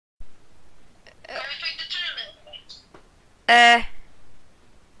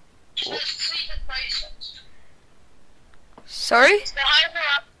Sorry?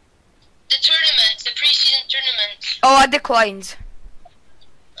 The tournament, the pre-season tournament. Oh, I declined.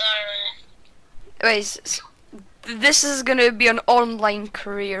 Alright. Wait, this is gonna be an online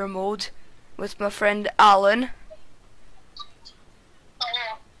career mode with my friend Alan.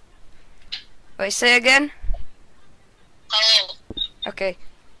 Hello. Wait, say again? Hello. Okay.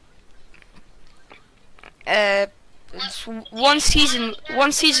 It's one season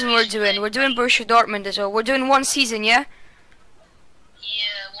we're doing Borussia Dortmund as well. We're doing one season, yeah?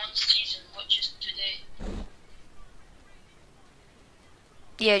 Yeah, one season, which is today.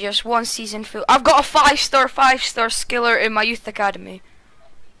 Yeah, just one season full. I've got a 5-star skiller in my youth academy.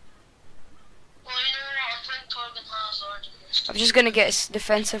 Well, you know what, I'm playing Torgan Hazard. I'm just gonna get his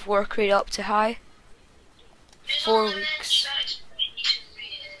defensive work rate up to high. 4 weeks.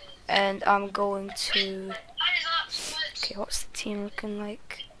 And I'm going to... Okay, what's the team looking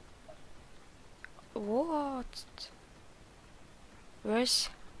like? What? Where's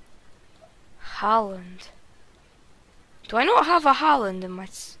Haaland? Do I not have a Haaland in my...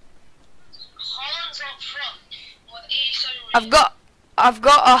 Holland's up front. With 87 I've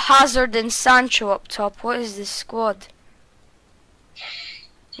got a Hazard and Sancho up top. What is this squad?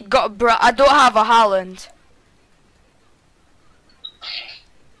 I don't have a Haaland.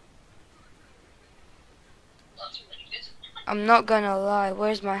 I'm not gonna lie.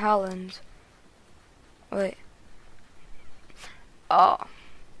 Where's my Haaland? Wait. Oh.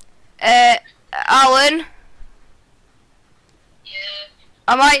 Alan? Yeah.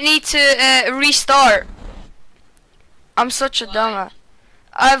 I might need to restart. I'm such a dumber.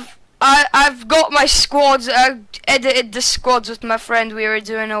 I've got my squads. I edited the squads with my friend. We were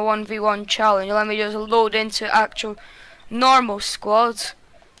doing a 1v1 challenge. Let me just load into actual normal squads.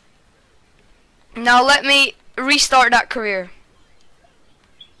 Now let me restart that career.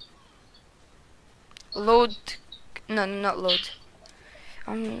 Load. No, not load.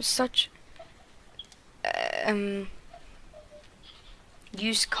 I'm such.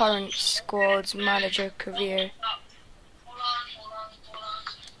 Use current squads, manager, career. Hold on.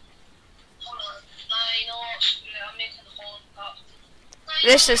 Now, you know what? Screw it, I'm making the Holland cup.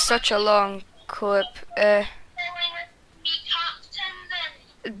 This is such a long clip.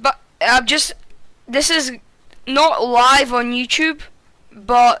 But I'm just. This is not live on YouTube,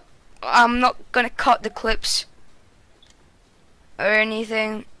 but I'm not gonna cut the clips or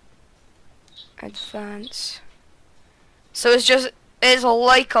anything. Advance. So it's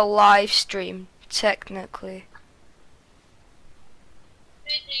like a live stream technically. Who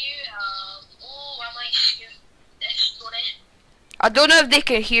do you have? Oh, I might skip this story. I don't know if they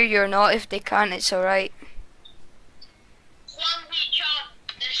can hear you or not. If they can, it's alright. One week up,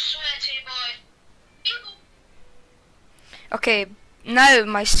 the sweaty boy. Okay, now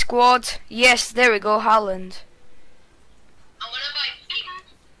my squad. Yes, there we go, Haaland. I'm gonna buy Peyton.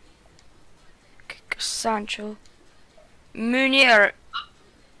 Sancho. Munier.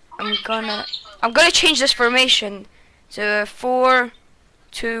 I'm gonna change this formation to 4-2-1.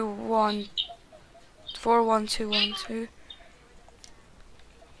 4-1-2-1-2.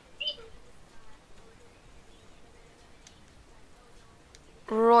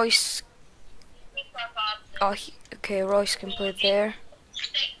 Royce. Oh, okay, Royce can play there.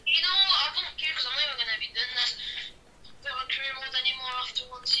 You know, I don't care because I'm not even going to be doing this bit of career mode anymore after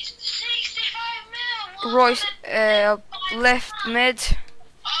one season. 65 mil! Royce, left mid.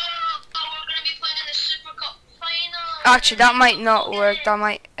 Oh, we're going to be playing in the Super Cup final! Actually, that might not work. That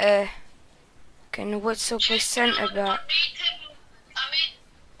might, can Witzel play centre back?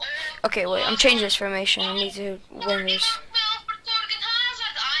 Okay, wait, I'm changing this formation. I need to wingers.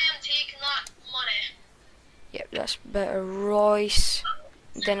 Yep, that's better. Royce.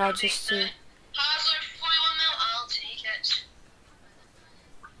 Then I'll just do. Hazard, 41 mil, I'll take it.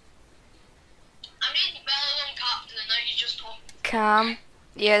 I made Bellingham captain and now you just talk. Cam.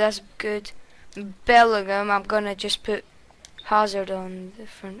 Yeah, that's good. Bellingham, I'm gonna just put Hazard on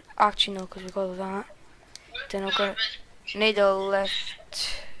different. Actually, no, because we got that. Then I'm gonna need a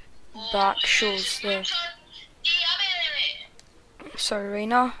left back. Shows there. Sorry,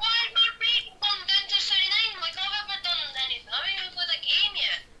 Reina.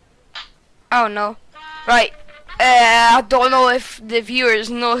 Oh no. Right. I don't know if the viewers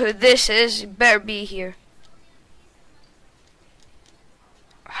know who this is. It better be here.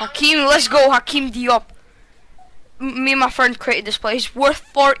 Hakim, let's go. Hakim Diop. Me and my friend created this play. It's worth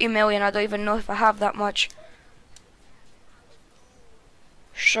 40 million. I don't even know if I have that much.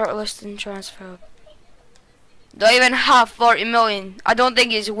 Shortlist and transfer. Don't even have 40 million. I don't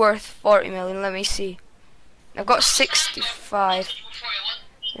think it's worth 40 million. Let me see. I've got I'm selling 65. Hazard for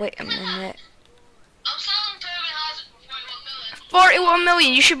 41. Wait a minute. I'm selling Torben Hazard for 41 million. 41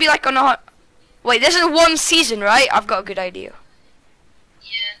 million. You should be like on a. Wait, this is one season, right? I've got a good idea.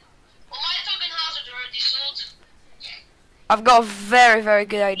 Yeah. Well, my Torben Hazard already sold. I've got a very, very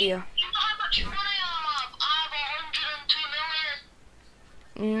good idea. You know how much money I have? I have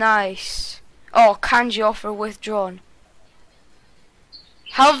 102 million. Nice. Oh, kanji offer withdrawn.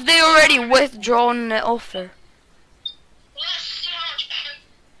 Have they already withdrawn the offer? Let's see how much.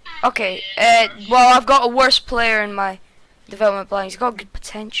 Okay, well, I've got a worse player in my development plan. He's got good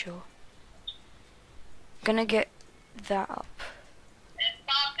potential. Gonna get that up.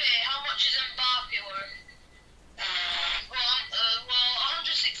 Mbappe, how much is Mbappe worth? Well,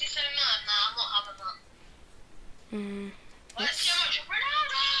 167 million. Nah, I'm not having that. Let's see how much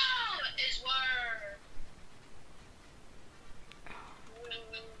Ronaldo is worth.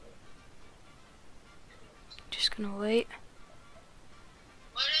 Just gonna wait.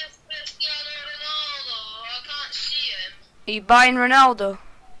 What is Cristiano Ronaldo? I can't see him. Are you buying Ronaldo?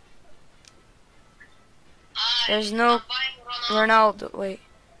 There's I'm no buying Ronaldo. Wait.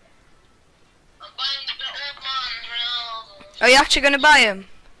 I'm buying the old man Ronaldo. Are you actually gonna buy him?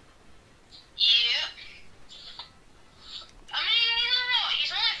 Yeah. I mean, you know what?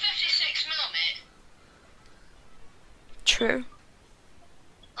 He's only 56 mil, mate. True.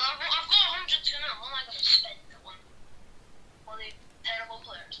 I've got 102 mil. What am I gonna spend it on? All the terrible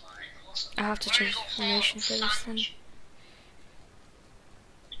players, man. Awesome. I have to change the information for this then.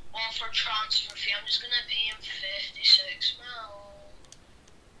 Well, for transfer fee, I'm just gonna pay him 56 mil.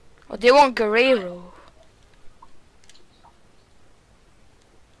 Oh, they want Guerrero.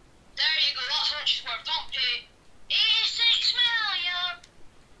 There you go. That's how much he's worth. Don't pay 86 mil.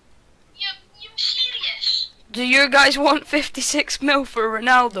 You're serious? Do you guys want 56 mil for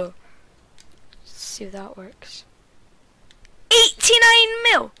Ronaldo? Let's see if that works. 89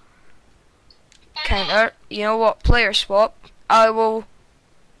 mil! Counter. You know what? Player swap. I will.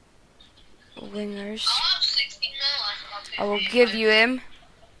 Wingers. I'll have 60 mil. I will give you him.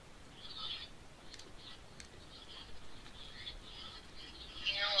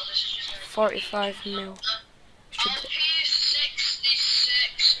 You know what? This is just gonna 45 mil. I'll Should pay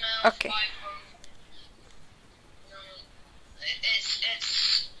 66 mil. Okay. 500. No,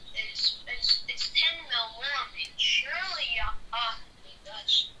 it's 10 mil more, mate. Surely,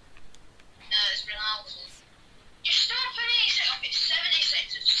 that's. No, it's Ronaldo. You're still paying 86. Okay,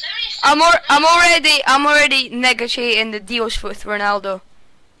 76. It's 76. I'm already negotiating the deals with Ronaldo.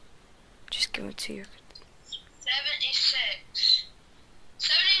 Just give it to you. 76.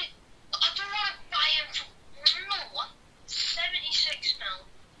 70. I don't want to buy him for. No, what? 76 mil.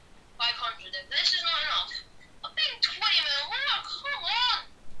 500. If this is not enough, I'm paying 20 mil more. Come on.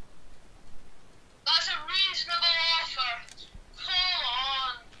 That's a reasonable offer. Come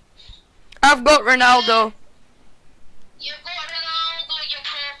on. I've got Ronaldo. You've got Ronaldo, you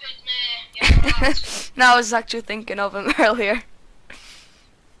copied me. You're right. No, I was actually thinking of him earlier.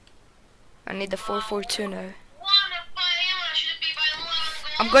 I need the 4-4-2 now. Wanna buy him? I should be buying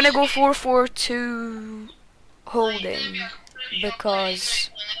one. I'm gonna go 4-4-2 holding because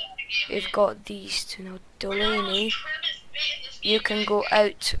we've got these two now. Delaney, you can go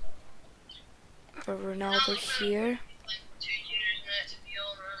out for Ronaldo here. 2 years now, to be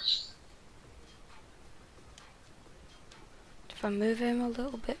honest. If I move him a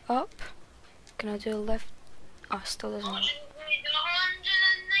little bit up, can I do a left? Oh, still doesn't work.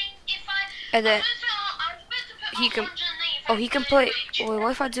 195. And then I was about to put he can. 195 Oh, he can play. Wait,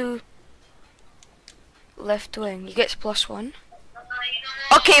 what if I do left wing? He gets +1. You know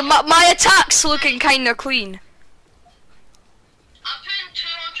what? Okay, my attack's looking kinda clean. I'm putting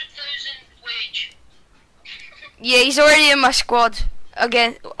 200,000 wage. Yeah, he's already in my squad.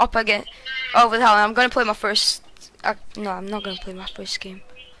 Again, up again. Oh, with Haaland. I'm gonna play my first. No, I'm not gonna play my first game.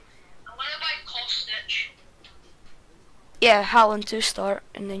 I'm gonna buy Kostic. Yeah, Haaland to start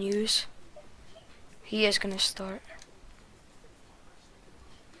and then use. He is gonna start.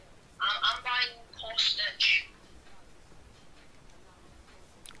 I'm buying Kostic.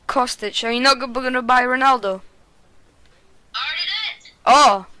 Kostic, are you not gonna buy Ronaldo? I already did.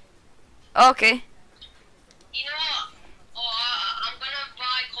 Oh, okay. You know what? I'm gonna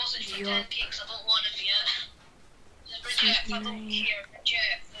buy Kostic for 10p because I don't want him yet. Just reject. I don't care.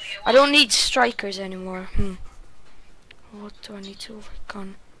 Reject. I don't need strikers anymore. What do I need to work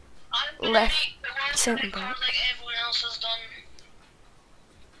on? I'm gonna Left make the World centre Record back. like everyone else has done.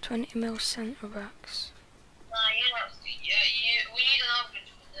 20 mil centre backs. Nah, we need an upgrade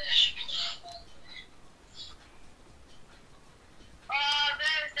for this.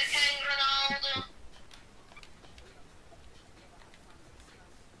 There's the King Ronaldo.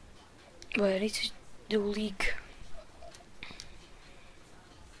 Wait, I need to do league.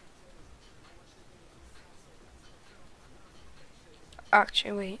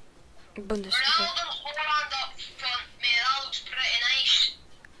 Actually, wait. Bundesliga. Ronaldo and Holland up front, mate. That looks pretty nice.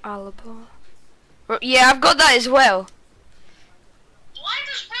 Alaba. Yeah, I've got that as well. Why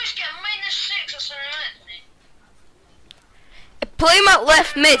does Bruce get -6 or something like that? Play him at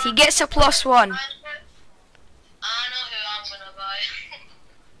left mid. He gets a +1. I know who I'm gonna buy.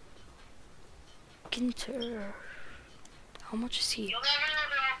 Ginter. How much is he? You'll never know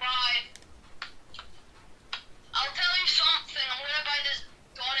who I'll buy. I'll tell you something. I'm gonna buy this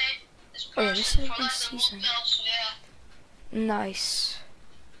Donny. This Oh yeah, this person is for this less than season. 1 mil, so yeah. Nice.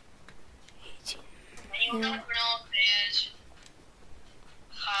 18. And you'll never know who he is.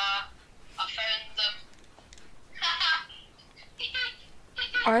 Ha! I found them.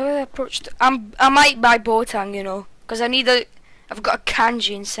 I will approach. I might buy Boateng, you know, because I've got a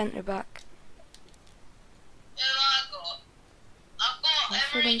Kanji in centre back. Who have I got? I've got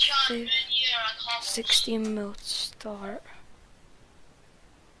Alfred every and chance Faith. in year and Hubbles. 16 mil to start.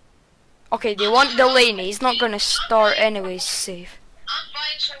 Okay, they want Delaney. He's not gonna start anyways. Safe. I'm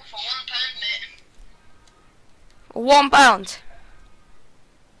buying some for £1, mate. £1.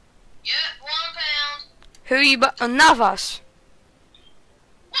 Yeah, £1. Who are you? Navas.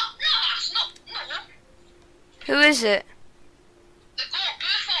 What? No, that's not. No. Who is it? The goat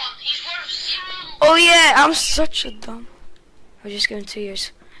Buffon. He's worth 0. Oh yeah, I'm such a dumb. I was just going 2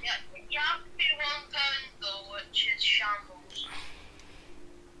 years. Yeah, you have to pay £1 though, which is shambles.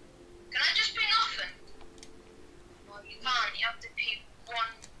 Can I just pay nothing? No, you can't. You have to pay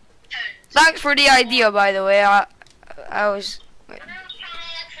 £1. Thanks for the idea, by the way. I was For £1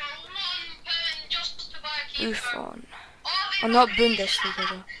 just to buy a keeper. Buffon. Oh, Oh, not Bundesliga though.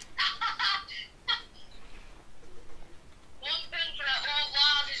 £1 for that old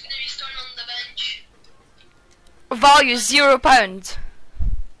lad who's going to be starting on the bench. Value £0.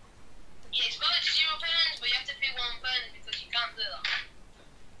 Yeah, it's valid £0, but you have to pay £1 because you can't do that.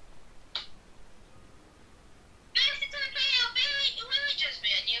 52 wages,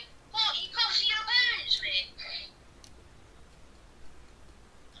 mate, and you cost £0, mate.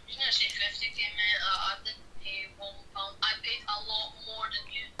 I'm just gonna say 50k, mate. I didn't pay £1. I paid a lot more than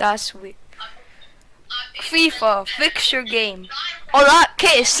you. That's weird. I paid FIFA fixture game. Oh, that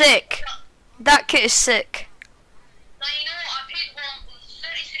kit is sick. That kit is sick. Now you know what? I paid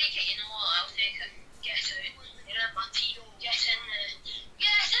 33k. You know what? I'll take it. Get out. You're in my team. Get in there.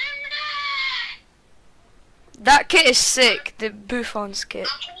 Get in there. That kit is sick. The Buffon's kit.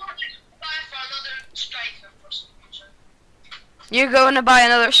 I'm going to buy for another striker for some. You're going to buy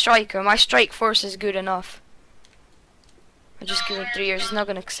another striker. My strike force is good enough. I just give him 3 years. He's not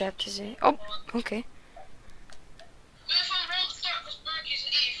gonna accept, is he? Oh, okay. Buffon won't start because Berkey's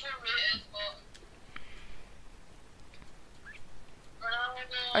 84 rated, but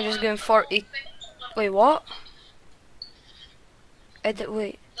I just give him 40. Wait, what?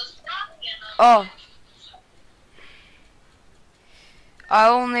 Wait. Oh. I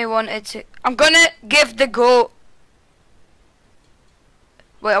only wanted to. I'm gonna give the goat.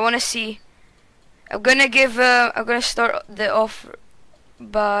 Wait, I wanna see. I'm gonna start the offer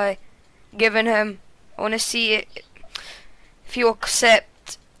by giving him. I wanna see if he'll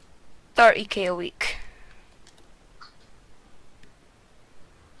accept 30k a week.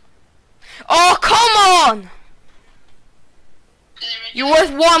 Oh, come on! You're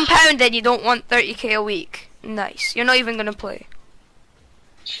worth £1 and you don't want 30k a week. Nice. You're not even gonna play.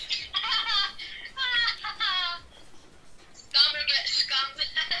 Scammer gets scammed.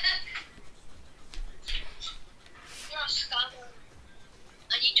 You're a scammer.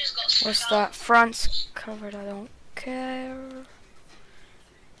 And you just got scammed. What's that? France covered. I don't care.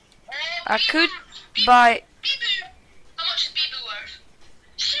 I could buy. BVB. How much is BVB worth?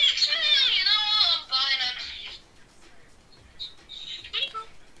 6 million. You know what? I'm buying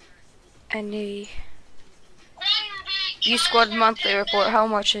it. Any U squad monthly report. How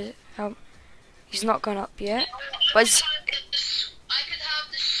much is it? He's not gone up yet. But it's, I could have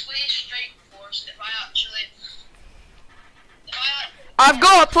the Swedish strike force if I actually. I've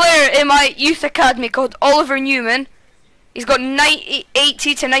got a player in my youth academy called Oliver Newman. He's got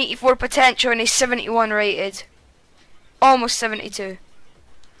 80 to 94 potential and he's 71 rated. Almost 72.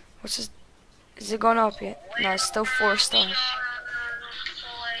 What's his? Is it gone up yet? No, it's still 4-star.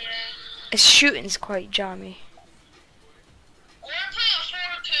 His shooting's quite jammy.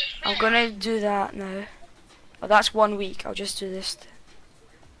 I'm gonna do that now. Oh, that's 1 week. I'll just do this.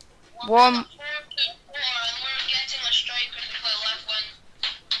 One.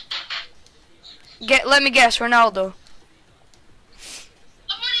 Let me guess, Ronaldo.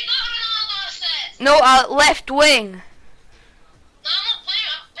 I've already got Ronaldo. No, left wing. No, I'm not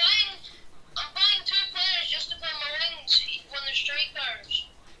playing. I'm buying 2 players just to play my wings when they're strikers.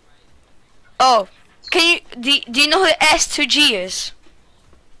 Oh, can you do you know who S2G is?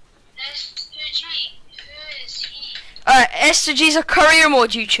 S2G, who is he? S2G is a career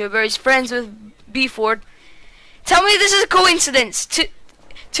mode YouTuber. He's friends with B4. Tell me this is a coincidence.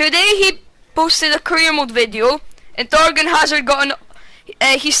 Today he posted a career mode video, and Thorgan Hazard got an.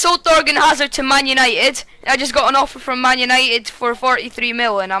 He sold Thorgan Hazard to Man United. I just got an offer from Man United for 43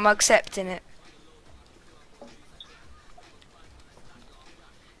 mil, and I'm accepting it.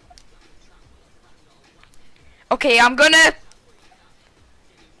 Okay, I've got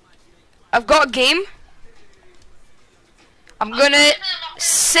a game. I'm gonna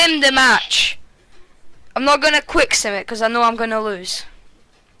sim the match. I'm not gonna quick sim it because I know I'm gonna lose.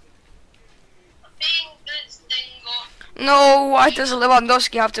 No, why does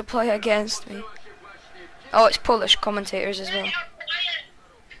Lewandowski have to play against me? Oh, it's Polish commentators as well.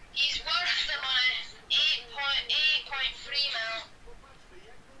 He's worth the money. 8.3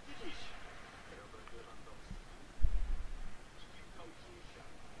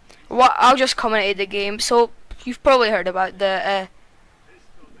 mil. What? I'll just commentate the game. So you've probably heard about the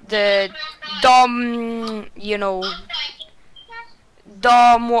Dom, you know,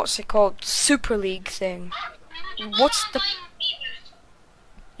 Dom. What's it called? Super League thing. What's the?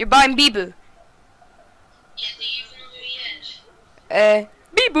 You're buying Bibu. Yeah, do you even know who he is?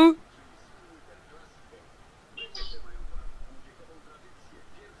 Bibu.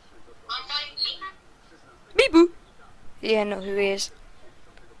 I'm buying Bibu. Yeah, I know who he is.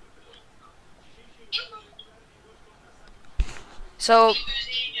 So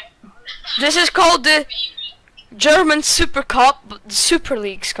this is called the German Super Cup, but the Super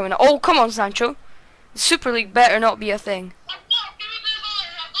League's coming out. Oh, come on, Sancho. The Super League better not be a thing.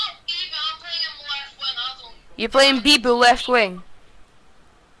 You're playing Bibu left wing.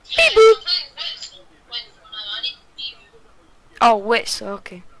 Bibu. Oh, Wits.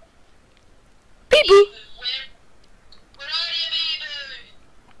 Okay. Bibu.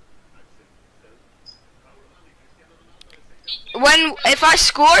 If I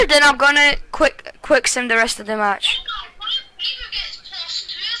score, then I'm gonna quick sim the rest of the match.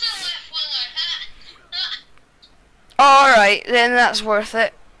 Alright, then that's worth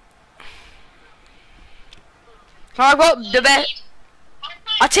it. I got the best.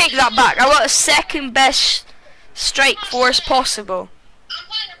 I take that back. I got the second best strike force possible. I'm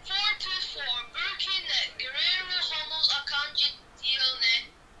playing a 4-2-4. Burkin, Guerrero, Hummels, Akanji,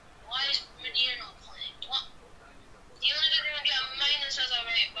 Dione. Why is Medina not playing? What? Dione didn't even get a minus as a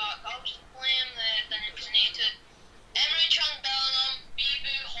right back. I'll just play him there, then if he's needed. Emery, Chung, Bellingham,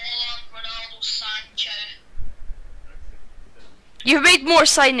 Bibu, Holland, Ronaldo, Sancho. You've made more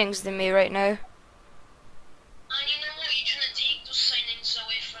signings than me right now. And you know what? You're trying to take those signings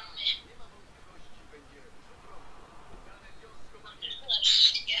away from me. I'm just gonna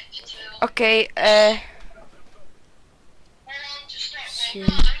skip to. Okay, Hold on to start. Sure. Well,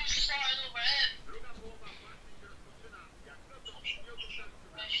 I'm starting over it.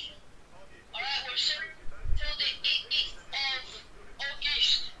 Alright, we're sitting till the 8th of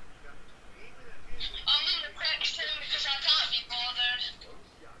August. I'm gonna quick sim because I can't be bothered.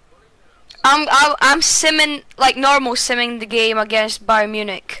 I'm simming like normal simming the game against Bayern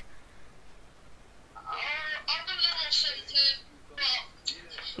Munich. I'm gonna sim too,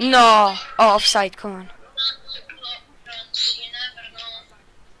 but No, oh, offside. Come on. you never know.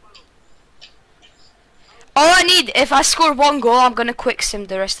 All I need, if I score one goal, I'm gonna quick sim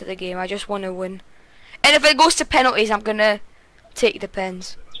the rest of the game. I just want to win. And if it goes to penalties, I'm gonna take the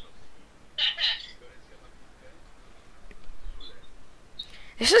pens.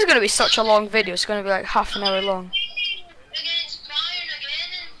 This is gonna be such a long video. It's gonna be like half an hour long. Against Bayern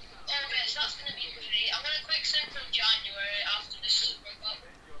again in August, that's gonna be great. I'm gonna quick sim from January after the Super Cup.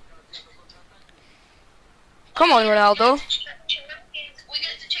 Come on, Ronaldo. We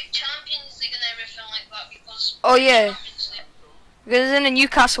get to check Champions League and everything like that because. Oh yeah. Champions League. Because in the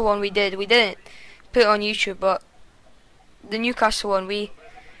Newcastle one we didn't put it on YouTube, but the Newcastle one we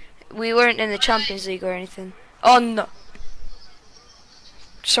weren't in the Champions League or anything. Oh no.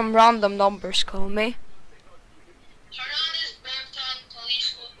 Some random numbers call me. Hernandez, Bertan,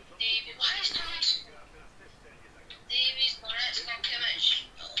 Talisco, Davies. Why is Talisco? Davies, Goretzka, Kimmich,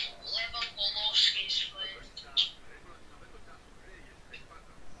 Lewandowski's playing.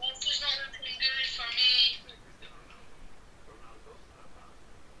 This is not looking good for me.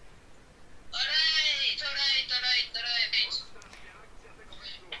 Alright.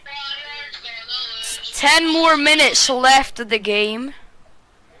 Bayern's gonna lose. 10 more minutes left of the game.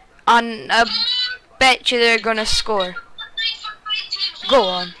 And bet you they're gonna score. Go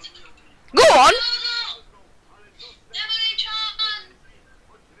on. Go on!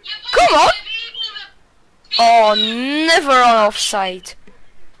 Come on! Oh, never on offside.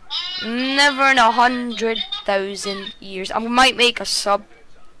 Never in 100,000 years. I might make a sub.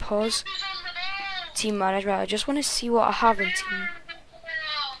 Pause. Team manager. I just want to see what I have in team.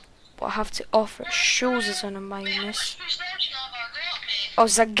 What I have to offer. It shows us on a minus. Oh,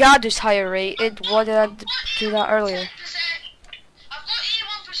 Zagadu's higher rated. Why did I do that earlier?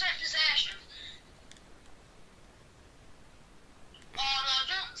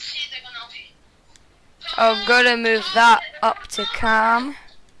 I'm gonna move that up to Cam.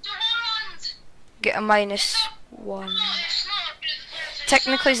 Get a -1.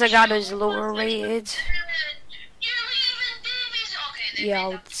 Technically Zagado is lower rated. Yeah,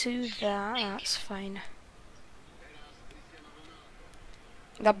 I'll do that, that's fine.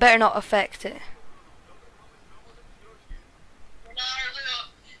 That better not affect it.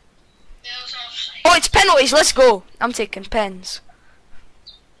 Oh, it's penalties, let's go! I'm taking pens.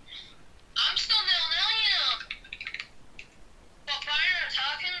 I'm still 0-0, you know. But Bayern are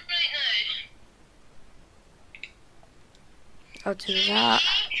attacking right now. I'll do that.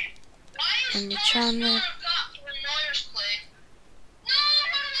 In the channel.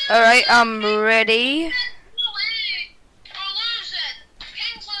 Alright, I'm ready.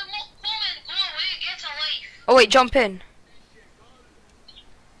 Oh wait, jump in.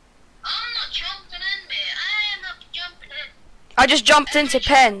 I'm not jumping in, mate. I am not jumping in. I just jumped into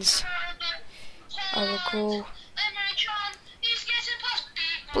pens. I will go.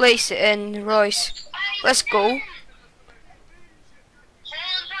 Place it in, Royce. Let's go.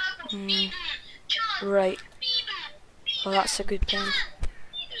 Right. Oh, that's a good pen.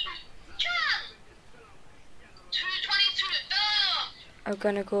 I'm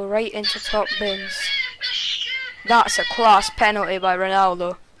gonna go right into top bins. That's a class penalty by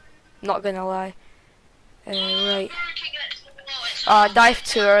Ronaldo. Not gonna lie. Right. Dive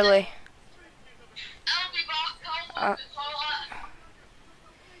too early.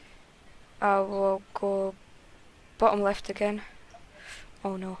 I will go bottom left again.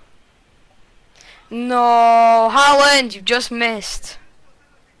 Oh no. No, Haaland, you just missed.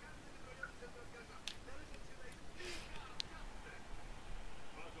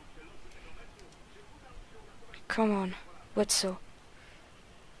 Come on, Witzel.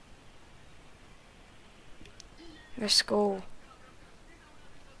 Let's go.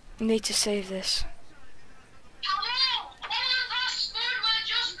 Need to save this.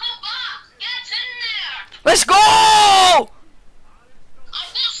 Let's go! I've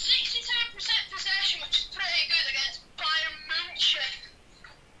got 67% possession, which is pretty good against Bayern Munich.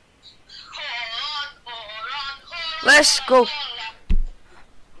 Let's go.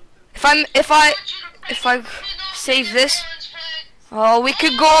 If I save this, oh, we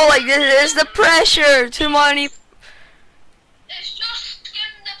could go like this. There's the pressure. Too many. It's just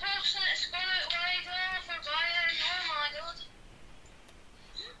getting the person that's got it wide for Bayern. Oh my god.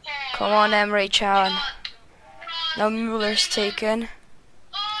 Come on, Emre Can. Now Muller's taken.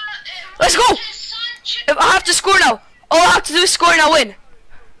 Let's go! If I have to score now. All I have to do is score and I win.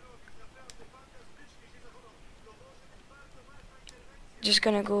 Just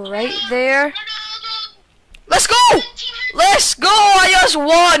gonna go right there. Let's go! Let's go! I just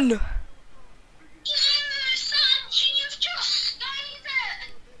won!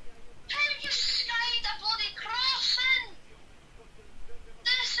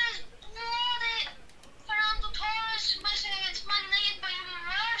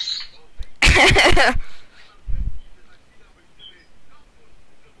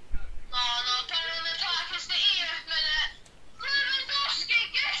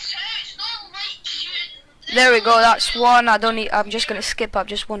 There we go, that's one. I'm just gonna skip up,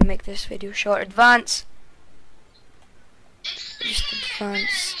 just want to make this video short. Advance. Just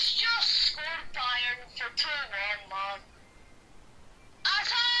advance.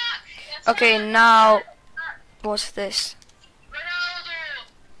 Okay, now what's this?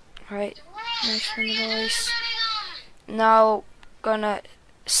 Right, nice one, Royce. Now gonna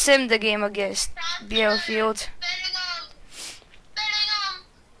sim the game against Bielfield.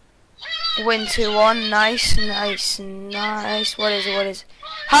 Win 2-1, nice. What is it?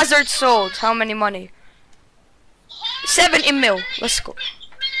 Hazard sold, how many money? 70 mil, let's go.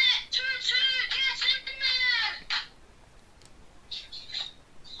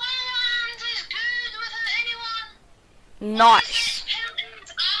 Nice.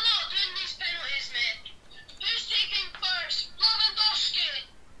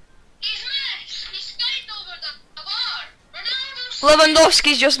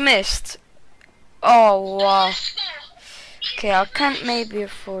 Lewandowski's just missed. Oh wow. Okay, I can't maybe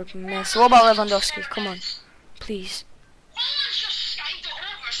afford Messi. What about Lewandowski? Come on, please.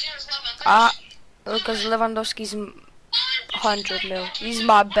 Ah, because Lewandowski's 100 mil. He's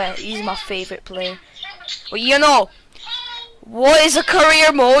my bet. He's my favorite player. But you know, what is a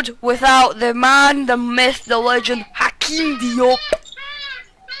career mode without the man, the myth, the legend, Hakim Diop?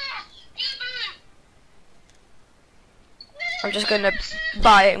 I'm just gonna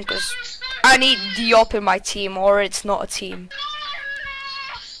buy him because I need Diop in my team, or it's not a team.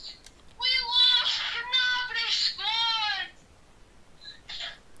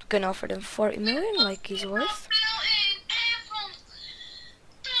 Gonna offer them 40 million, like he's worth.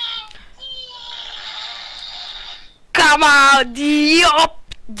 Come on, Diop!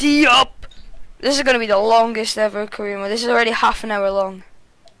 Diop! This is gonna be the longest ever career mode. This is already half an hour long.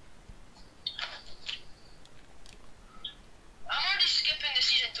 I'm already skipping the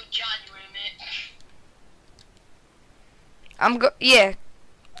season till January, mate. Yeah.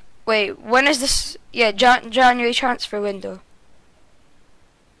 Wait, when is this? Yeah, January transfer window.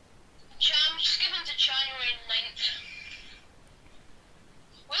 I'm skipping to January 9th.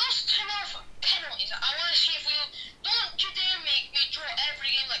 We lost 2-0 for penalties. I want to see if we don't you dare make me draw every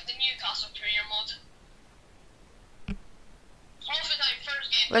game like the Newcastle career mode. Hoffenheim first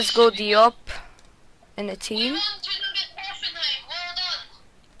game. Let's go Diop in the team. We won 2-0 against Hoffenheim. Well done.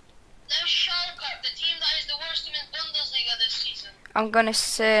 Now Schalke, the team that is the worst team in Bundesliga this season. I'm gonna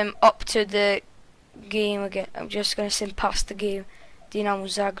sim up to the game again. I'm just gonna sim past the game. Dinamo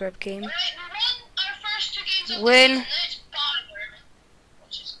Zagreb game. Right, we won our first 2 games of Win. the season. It's Bayern,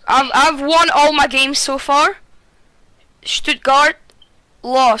 which is great. I've won all my games so far. Stuttgart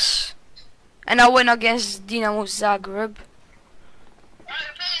loss, and I win against Dinamo Zagreb. Right,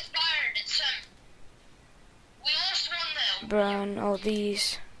 we're playing against Bayern. It's we lost 1-0. Brown, all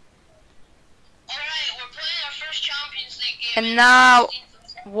these, Alright, we're playing our first Champions League game. and now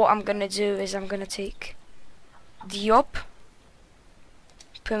what I'm gonna do is I'm gonna take Diop,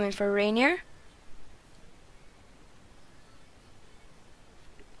 put him in for Rainier,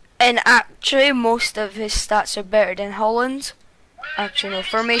 and actually most of his stats are better than Holland. Actually no,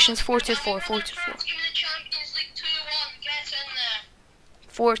 formation's 4-2-4, 4-2-4,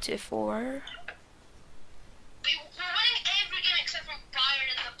 4-2-4. We're winning every game except from Bayern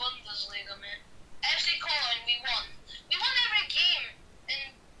in the Bundesliga, man. FC Cologne, we won. We won every game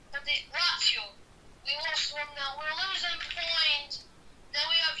but the Lazio, we lost 1-0. We're losing points. Then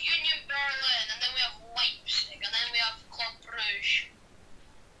we have Union Berlin, and then we have Leipzig, and then we have Club Brugge.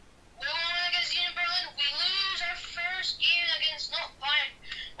 We won against Union Berlin. We lose our first game against not Bayern.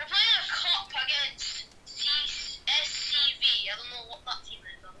 We're playing a cup against SCV. I don't know what that team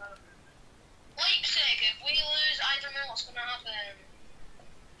is. I've never heard of it. Leipzig. If we lose, I don't know what's gonna happen.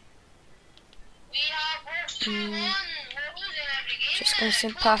 We're 2-1. We're losing every game. Just gonna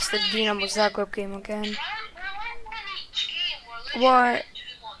sim past the Dinamo Zagreb game again. We're winning each game. We're losing What?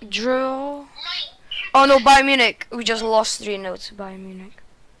 2-1. Draw? Oh no, Bayern Munich. We just lost 3-0 to Bayern Munich.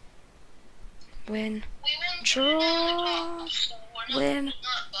 Win. We won Draw. so we're Win. not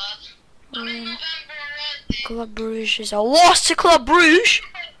bad. I'm in Win. November already. Club Brugge is a loss to Club Brugge.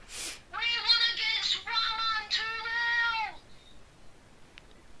 We won against Roma 2-0.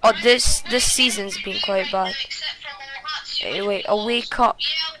 Oh, this season's been quite bad. Except for Lazio. Hey, wait, away cup.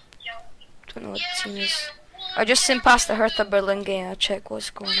 Don't know what the team is. I just sim past the Hertha Berlin game. I'll check what's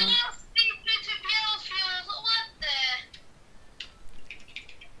going on.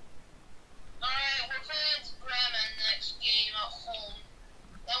 Alright, we're playing Bremen next game at home.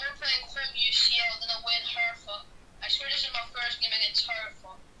 Then we're playing home UCL, then away in Hertha. I swear this is my first game against Hertha.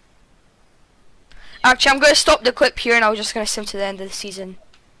 Actually, I'm gonna stop the clip here, and I was just gonna sim to the end of the season.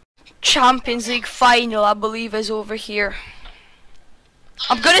 Champions League final, I believe, is over here.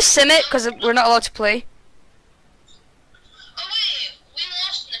 I'm gonna sim it because we're not allowed to play. Oh wait, we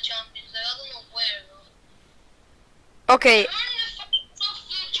lost in the Champions League, I don't know where though. Okay, We're in the final of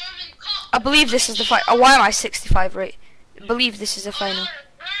the German Cup. I believe this is the final. Oh, why am I 65 right? I believe this is the final.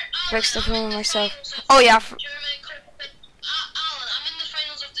 Fix the phone myself. Oh yeah. German Cup. Alan, I'm in the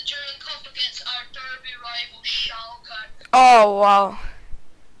finals of the German Cup against our derby rival Schalke. Oh wow.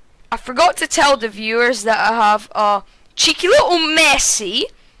 I forgot to tell the viewers that I have a cheeky little Messi,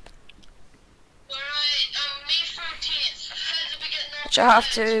 Alright, May 14th. FAZEBigAl which I have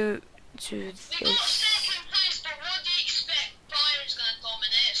to do We got this. second place, but what do you expect? Bayern's gonna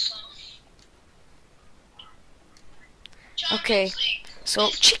dominate, so. Okay, Champions League. so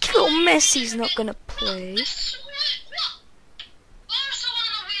cheeky little Messi's not gonna play. What?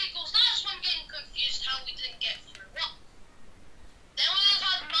 Barcelona away goals. That's what I'm getting confused how we didn't get through. What? Then we would have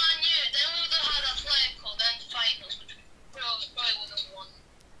had Man U. Then we would have had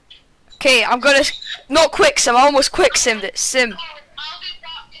Okay, I'm gonna not quick sim. I almost quick simmed it. Sim. I'll be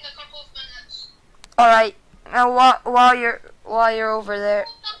back in a couple of minutes. All right. Now while you're over there.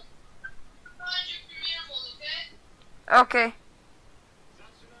 Okay.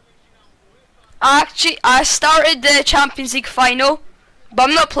 Actually, I started the Champions League final, but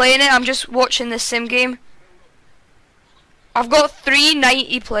I'm not playing it. I'm just watching the sim game. I've got 3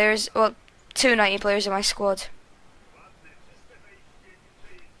 90 players, well, 2 90 players in my squad.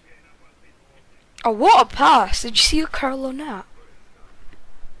 Oh, what a pass! Did you see a curl on that?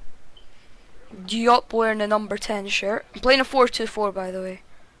 Diop wearing the number 10 shirt. I'm playing a 4-2-4, by the way.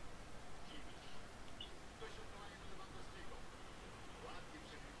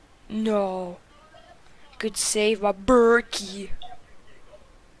 No. Good save by Berkey.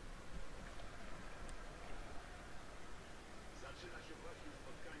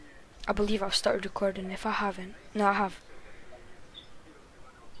 I believe I've started recording. If I haven't, no, I have.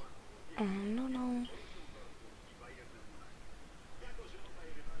 Oh no.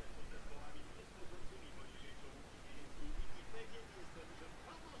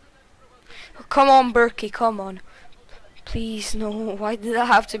 Oh, come on, Berkey, come on. Please, no. Why did I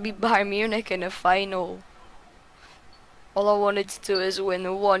have to be Bayern Munich in a final? All I wanted to do is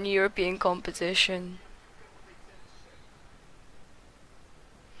win 1 European competition.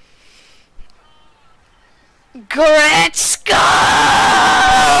 Goretzka!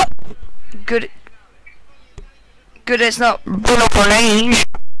 Good. It's not Bruno Fernandes.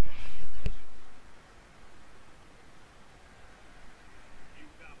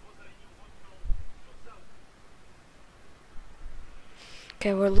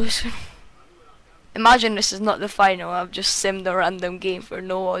 Okay, we're losing. Imagine this is not the final. I've just simmed a random game for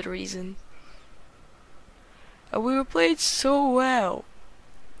no odd reason. And we were playing so well.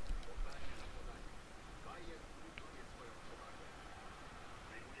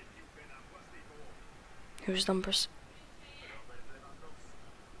 Whose numbers?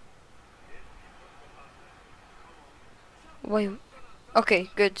 Wait. Okay,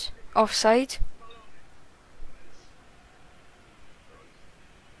 good. Offside.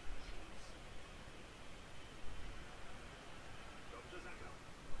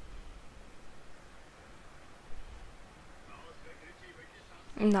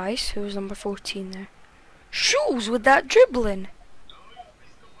 Nice. Who's number 14 there? Shoes with that dribbling.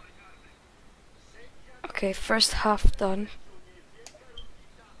 Okay, first half done.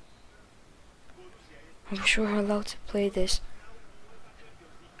 I'm sure we're allowed to play this.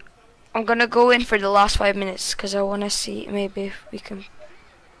 I'm gonna go in for the last 5 minutes because I want to see maybe if we can.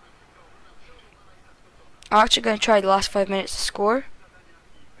 I'm actually gonna try the last 5 minutes to score.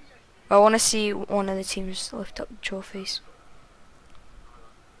 I want to see one of the teams lift up the trophies.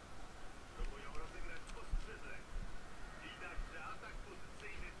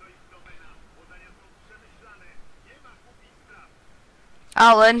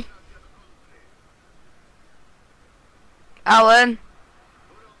 Alan.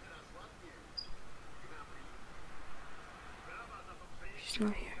 He's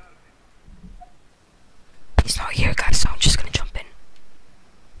not here. He's not here, guys, so I'm just gonna jump in.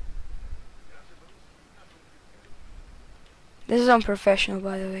 This is unprofessional,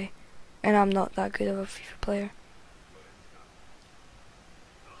 by the way, and I'm not that good of a FIFA player.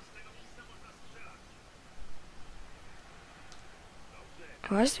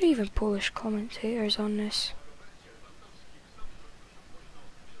 Why is there even Polish commentators on this?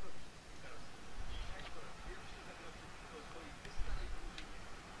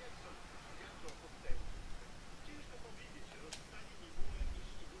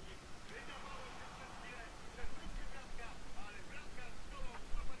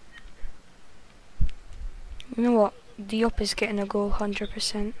 You know what? Diop is getting a goal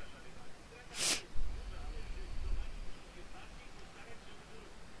 100%.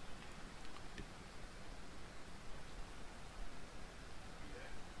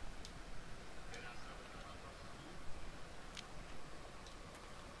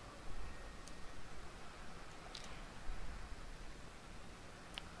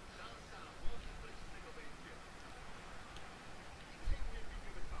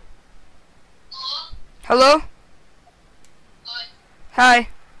 Hello? Hi.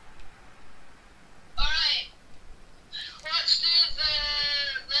 Alright. Let's do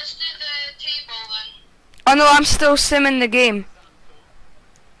the table then. Oh no, I'm still simming the game.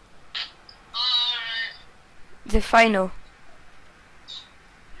 Alright. The final.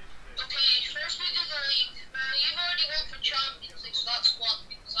 Okay, first we do the league. You've already won for Champions League, so that's one,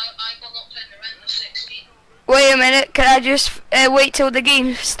 because I got knocked out in the round of 16. Wait a minute, can I just wait till the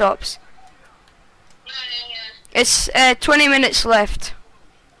game stops? Yeah. It's 20 minutes left.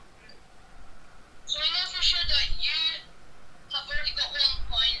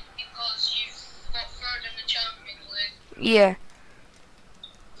 Yeah.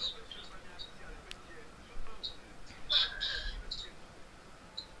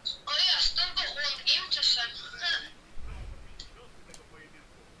 Oh yeah, I still got one game to sim.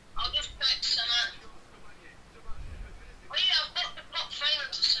 I'll just quick sim it. Oh yeah, I've got the cup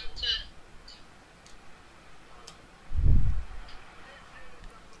final to sim too.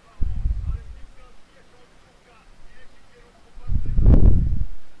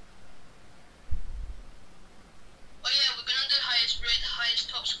 Oh yeah, we're gonna do highest rate, highest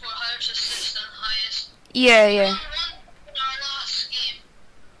top score, highest assist, and highest. Yeah, We yeah. won one in our last game.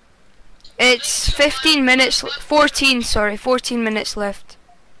 It's 15 minutes, 14, sorry, 14 minutes left.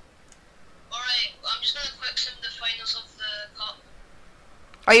 Alright, I'm just gonna quick sim the finals of the cup.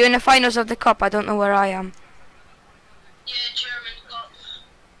 Are you in the finals of the cup? I don't know where I am. Yeah, German cup.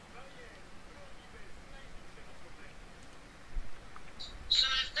 So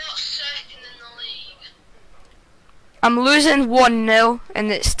we've got second in the league. I'm losing 1-0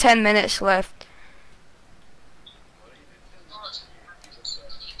 and it's 10 minutes left. Oh, it's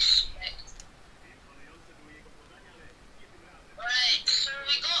what you expect. Alright, so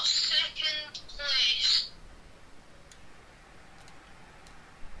we got second place.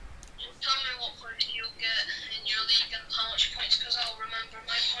 Just tell me what point you'll get in your league and how much points, because I'll remember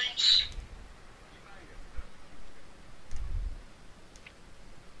my points.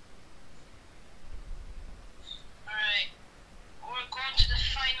 Alright, we're going to the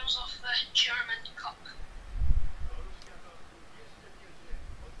finals of the German Cup.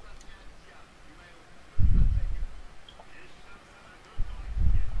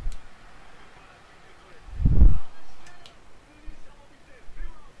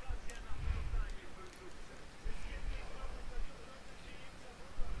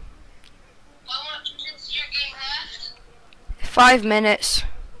 How much is your game left? 5 minutes.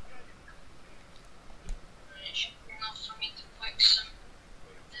 It should be enough for me to quick sim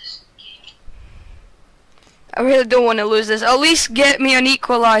this game. I really don't want to lose this. At least get me an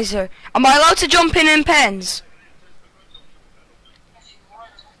equalizer. Am I allowed to jump in pens? If you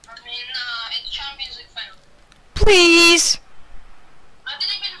want. I mean, in Champions League final. Please. I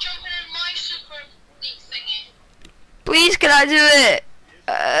didn't even jump in my Super League thingy. Please, can I do it?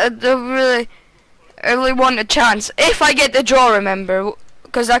 I really want a chance. If I get the draw, remember.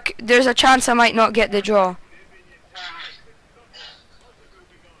 Because there's a chance I might not get the draw.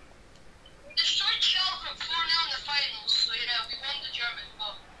 We destroyed Schalke 4-0 in the finals, so yeah, we won the German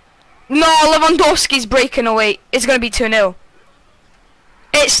Cup. No, Lewandowski's breaking away. It's going to be 2-0.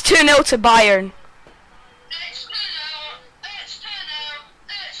 It's 2-0 to Bayern. It's 2-0, it's 2-0,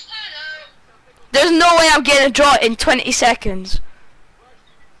 it's 2-0. There's no way I'm getting a draw in 20 seconds.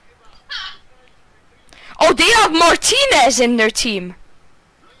 Oh, they have Martinez in their team.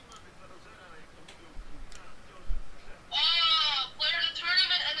 Oh, player of the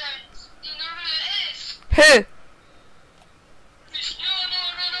tournament announced. Do you know who it is? Who? Cristiano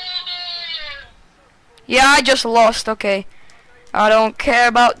Ronaldo. Yeah, I just lost, okay. I don't care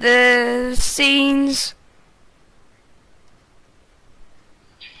about the scenes.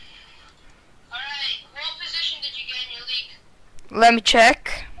 Alright, what position did you get in your league? Let me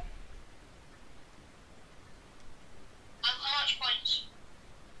check. And how much points?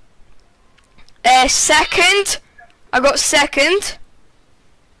 Second. I got second. Did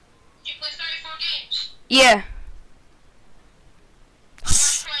you play 34 games? Yeah. How much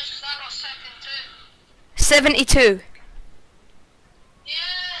points? Because I got second too. 72. Yeah,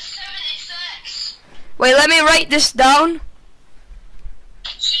 76. Wait, let me write this down.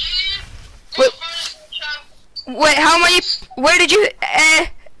 So you Wait. got first in the champ. Wait, how many? Where did you?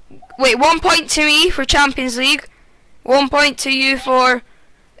 Wait, 1 point to me for Champions League. 1 point to you for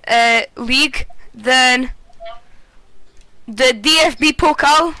league. Then the DFB Pokal.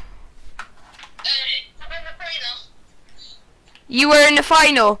 I'm in the final. You were in the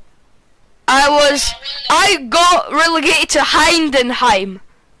final. I got relegated to Heidenheim.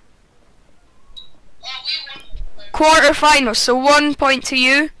 Oh, we won. Quarter final. So 1 point to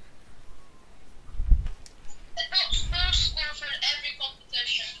you. The top score for every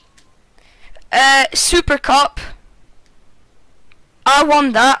competition. Super Cup. I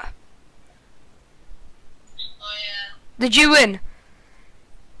won that. Oh yeah. Did you win?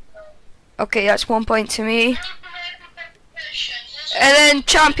 Okay, that's 1 point to me. And then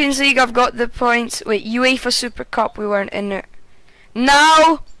Champions League, I've got the points. Wait, UEFA Super Cup, we weren't in it.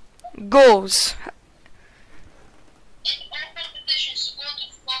 Now, goals. In all competitions, go to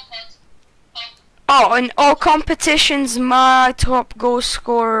Flophead. Oh, in all competitions, my top goal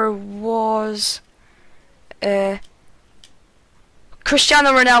scorer was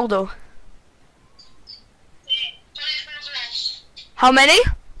Cristiano Ronaldo. 24 How many?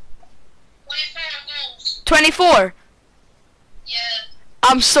 24 goals. 24. Yeah.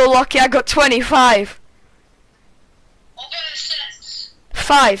 I'm so lucky I got 25. What about assists?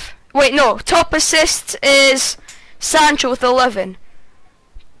 5. Wait, no. Top assist is Sancho with 11.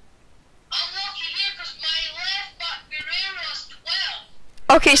 I'm lucky here because my left back Guerrero is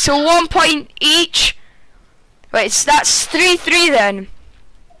 12. Okay, so 1 point each. Wait, so that's 3-3 then.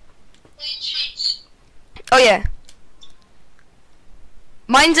 Clean sheets. Oh yeah.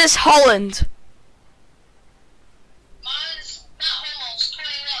 Mine's is Holland. Mine's not Hummels,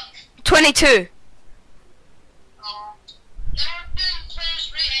 21. 22. Now we're doing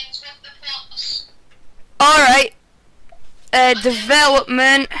players' ratings with the plus. Alright.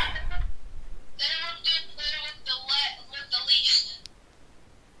 Development. Then we're doing player with the least.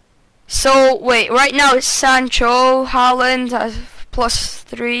 So, wait, right now it's Sancho, Haaland has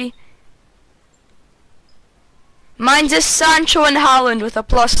 +3. Mine's is Sancho and Haaland with a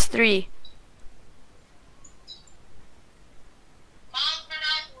 +3. Mine's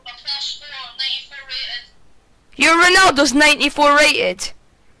Ronaldo with a +4, 94 rated. Your Ronaldo's 94 rated.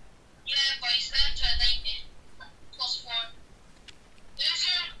 Yeah, but he's entered 90. +4. Who's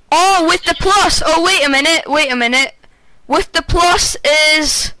your... Oh, with the plus. Oh, wait a minute. With the plus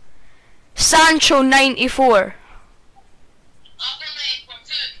is Sancho 94. I've got 94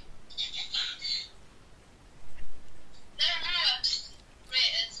 too. They're lowest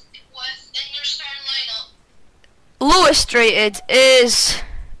rated with in your starting lineup. Lowest rated is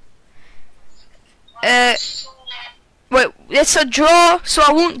wait, it's a draw, so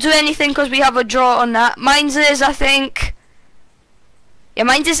I won't do anything because we have a draw on that. Mine's is, I think, yeah,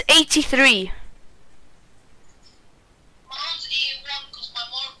 mine's is 83. Mine's 81 because my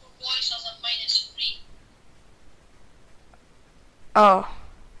Marco voice has a -3. Oh.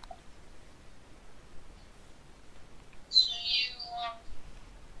 So you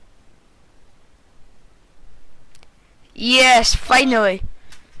Yes, finally.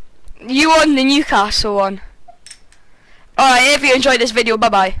 You won the Newcastle one. Alright, if you enjoyed this video, bye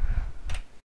bye.